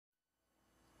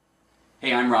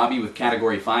Hey, I'm Robbie with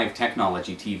Category 5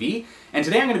 Technology TV, and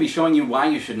today I'm going to be showing you why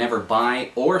you should never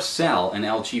buy or sell an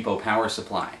El Cheapo power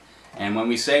supply. And when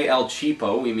we say El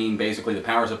Cheapo, we mean basically the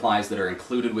power supplies that are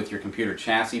included with your computer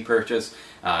chassis purchase,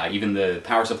 even the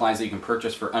power supplies that you can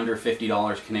purchase for under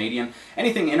 $50 Canadian.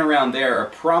 Anything in around there are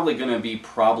probably going to be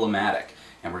problematic.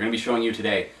 And we're going to be showing you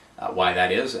today why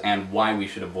that is and why we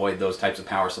should avoid those types of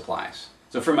power supplies.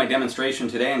 So for my demonstration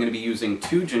today, I'm going to be using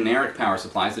two generic power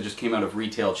supplies that just came out of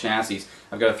retail chassis.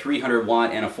 I've got a 300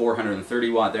 watt and a 430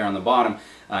 watt there on the bottom.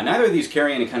 Neither of these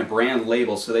carry any kind of brand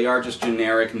labels, so they are just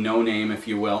generic, no name if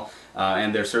you will,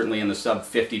 and they're certainly in the sub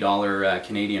 $50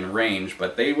 Canadian range,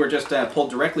 but they were just pulled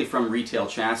directly from retail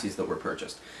chassis that were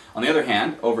purchased. On the other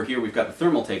hand, over here we've got the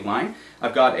Thermaltake line.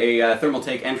 I've got a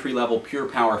Thermaltake entry-level Pure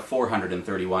Power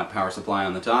 430 watt power supply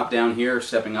on the top. Down here,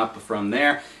 stepping up from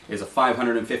there, is a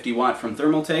 550 watt from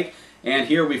Thermaltake. And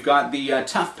here we've got the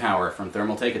Tough Power from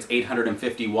Thermaltake. It's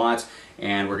 850 watts,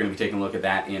 and we're going to be taking a look at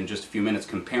that in just a few minutes,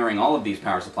 comparing all of these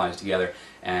power supplies together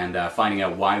and finding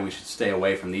out why we should stay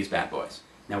away from these bad boys.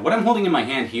 Now, what I'm holding in my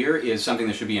hand here is something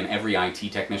that should be in every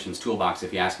IT technician's toolbox,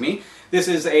 if you ask me. This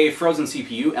is a frozen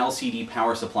CPU LCD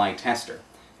power supply tester.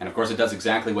 And of course, it does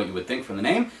exactly what you would think from the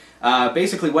name.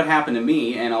 Basically, what happened to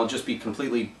me, and I'll just be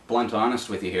completely blunt honest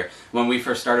with you here, when we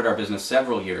first started our business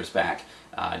several years back,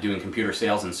 doing computer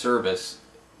sales and service,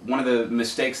 one of the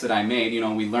mistakes that I made,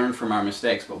 we learned from our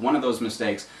mistakes, but one of those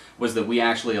mistakes was that we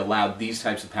actually allowed these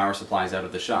types of power supplies out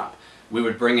of the shop. We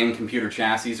would bring in computer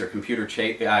chassis or computer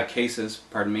cases,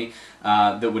 pardon me,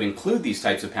 that would include these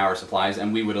types of power supplies,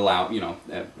 and we would allow,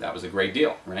 that was a great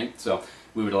deal, right? So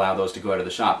we would allow those to go out of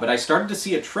the shop. But I started to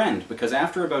see a trend, because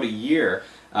after about a year,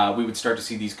 we would start to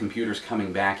see these computers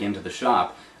coming back into the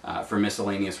shop for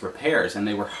miscellaneous repairs, and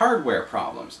they were hardware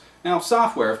problems. Now,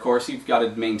 software, of course, you've got to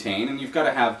maintain, and you've got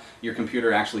to have your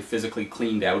computer actually physically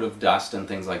cleaned out of dust and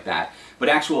things like that. But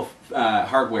actual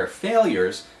hardware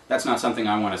failures, that's not something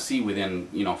I want to see within,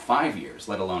 5 years,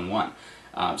 let alone one.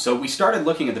 So we started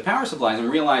looking at the power supplies and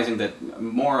realizing that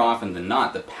more often than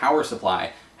not, the power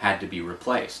supply had to be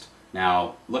replaced.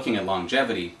 Now, looking at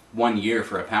longevity, 1 year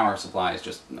for a power supply is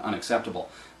just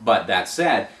unacceptable. But that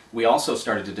said, we also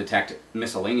started to detect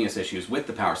miscellaneous issues with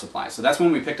the power supply. So that's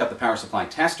when we picked up the power supply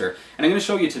tester, and I'm going to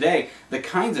show you today the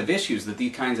kinds of issues that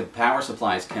these kinds of power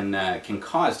supplies can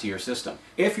cause to your system.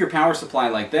 If your power supply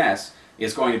like this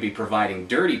is going to be providing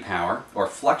dirty power or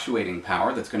fluctuating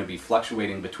power that's going to be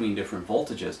fluctuating between different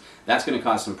voltages, that's going to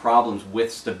cause some problems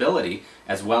with stability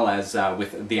as well as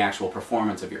with the actual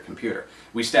performance of your computer.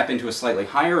 We step into a slightly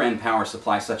higher end power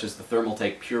supply such as the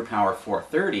Thermaltake Pure Power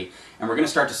 430, and we're going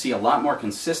to start to see a lot more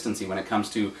consistency when it comes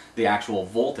to the actual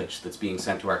voltage that's being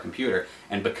sent to our computer.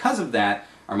 And because of that,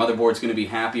 our motherboard's going to be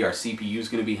happy, our CPU is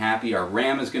going to be happy, our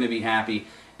RAM is going to be happy.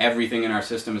 Everything in our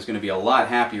system is going to be a lot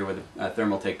happier with a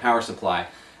Thermaltake power supply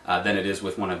than it is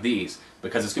with one of these,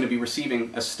 because it's going to be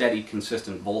receiving a steady,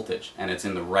 consistent voltage, and it's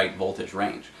in the right voltage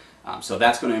range. So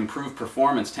that's going to improve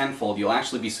performance tenfold. You'll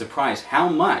actually be surprised how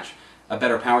much a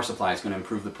better power supply is going to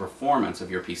improve the performance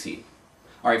of your PC.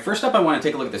 Alright, first up I want to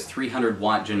take a look at this 300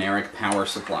 watt generic power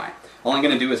supply. All I'm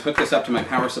going to do is hook this up to my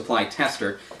power supply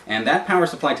tester, and that power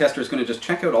supply tester is going to just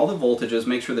check out all the voltages,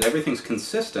 make sure that everything's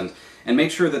consistent, and make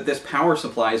sure that this power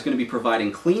supply is going to be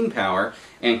providing clean power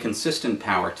and consistent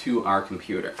power to our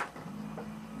computer.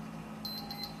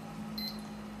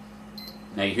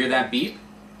 Now you hear that beep?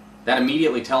 That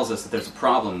immediately tells us that there's a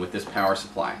problem with this power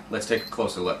supply. Let's take a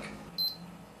closer look.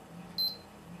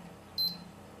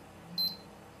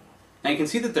 Now you can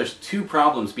see that there's two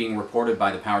problems being reported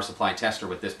by the power supply tester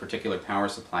with this particular power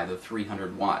supply, the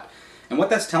 300 watt. And what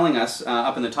that's telling us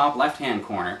up in the top left-hand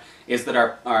corner is that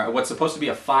our what's supposed to be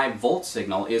a 5-volt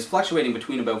signal is fluctuating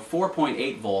between about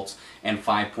 4.8 volts and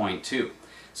 5.2.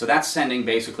 So that's sending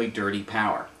basically dirty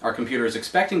power. Our computer is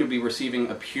expecting to be receiving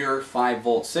a pure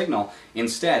 5-volt signal.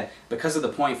 Instead, because of the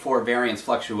 0.4 variance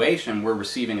fluctuation, we're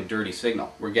receiving a dirty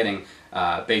signal. We're getting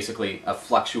basically a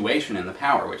fluctuation in the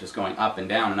power, which is going up and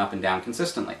down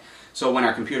consistently. So when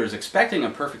our computer is expecting a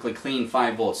perfectly clean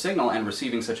 5-volt signal and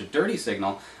receiving such a dirty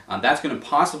signal, that's going to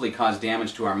possibly cause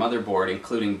damage to our motherboard,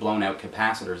 including blown out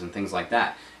capacitors and things like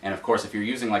that. And of course, if you're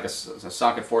using like a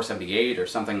socket 478 or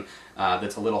something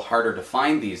that's a little harder to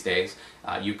find these days,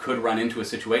 you could run into a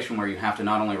situation where you have to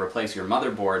not only replace your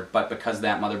motherboard, but because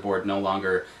that motherboard no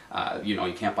longer, you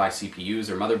can't buy CPUs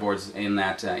or motherboards in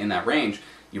that range,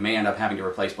 you may end up having to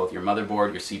replace both your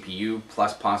motherboard, your CPU,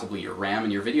 plus possibly your RAM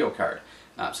and your video card.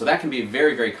 So that can be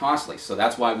very, very costly. So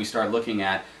that's why we start looking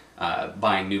at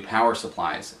buying new power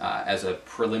supplies as a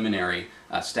preliminary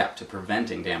step to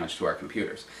preventing damage to our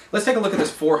computers. Let's take a look at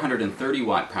this 430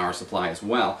 watt power supply as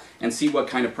well and see what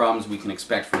kind of problems we can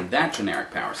expect from that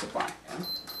generic power supply.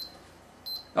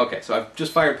 Okay, so I've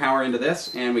just fired power into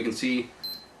this and we can see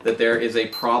that there is a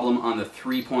problem on the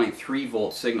 3.3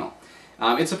 volt signal.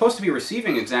 It's supposed to be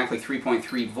receiving exactly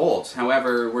 3.3 volts,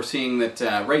 however we're seeing that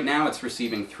right now it's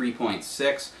receiving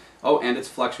 3.6. Oh, and it's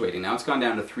fluctuating. Now it's gone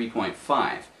down to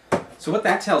 3.5. So what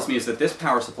that tells me is that this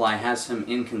power supply has some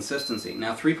inconsistency.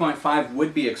 Now 3.5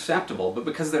 would be acceptable, but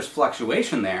because there's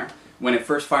fluctuation there, when it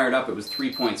first fired up it was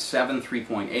 3.7,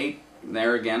 3.8.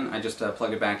 There again, I just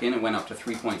plug it back in, it went up to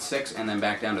 3.6 and then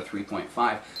back down to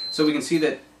 3.5. So we can see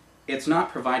that it's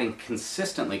not providing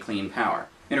consistently clean power.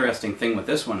 Interesting thing with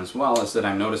this one as well is that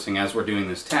I'm noticing as we're doing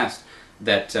this test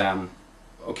that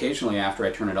occasionally after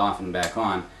I turn it off and back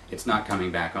on, it's not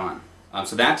coming back on.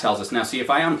 So that tells us, now see if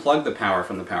I unplug the power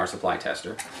from the power supply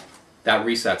tester, that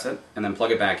resets it, and then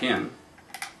plug it back in,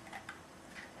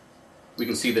 we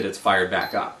can see that it's fired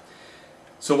back up.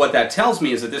 So what that tells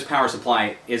me is that this power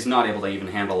supply is not able to even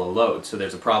handle a load. So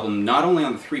there's a problem not only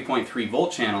on the 3.3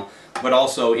 volt channel, but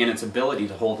also in its ability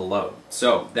to hold a load.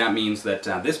 So that means that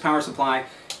this power supply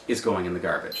is going in the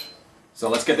garbage. So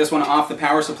let's get this one off the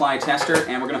power supply tester,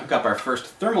 and we're going to hook up our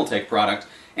first Thermaltake product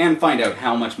and find out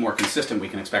how much more consistent we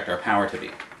can expect our power to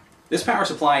be. This power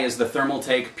supply is the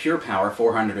Thermaltake Pure Power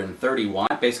 430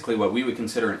 watt, basically what we would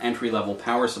consider an entry-level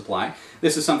power supply.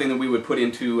 This is something that we would put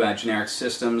into generic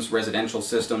systems, residential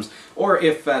systems, or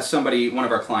if one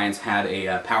of our clients had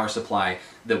a power supply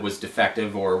that was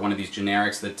defective, or one of these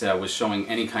generics that was showing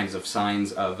any kinds of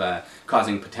signs of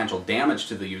causing potential damage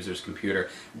to the user's computer,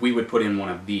 we would put in one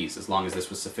of these as long as this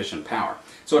was sufficient power.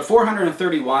 So at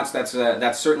 430 watts, that's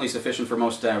certainly sufficient for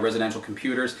most residential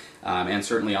computers and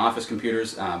certainly office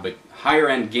computers, but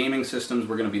higher-end gaming systems,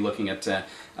 we're going to be looking at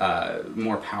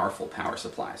more powerful power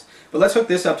supplies. But let's hook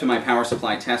this up to my power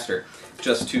supply tester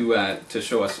just to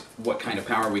show us what kind of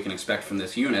power we can expect from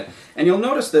this unit. And you'll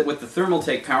notice that with the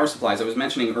Thermaltake power supplies, I was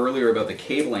mentioning earlier about the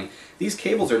cabling, these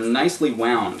cables are nicely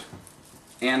wound.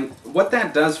 And what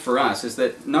that does for us is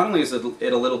that not only is it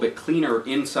a little bit cleaner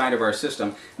inside of our system,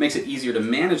 it makes it easier to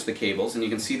manage the cables, and you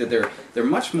can see that they're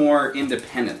much more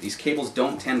independent. These cables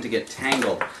don't tend to get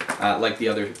tangled like the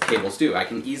other cables do. I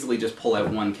can easily just pull out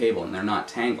one cable and they're not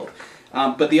tangled.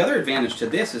 But the other advantage to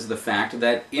this is the fact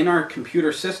that in our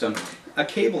computer system, a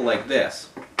cable like this,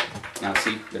 now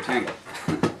see, they're tangled.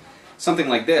 Something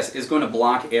like this is going to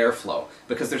block airflow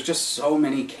because there's just so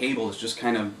many cables just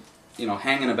kind of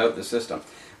hanging about the system.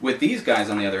 With these guys,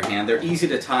 on the other hand, they're easy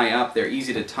to tie up, they're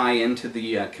easy to tie into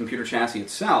the computer chassis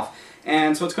itself,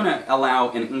 and so it's going to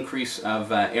allow an increase of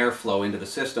airflow into the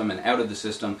system and out of the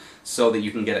system so that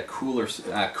you can get a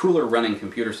cooler running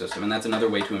computer system, and that's another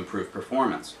way to improve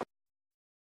performance.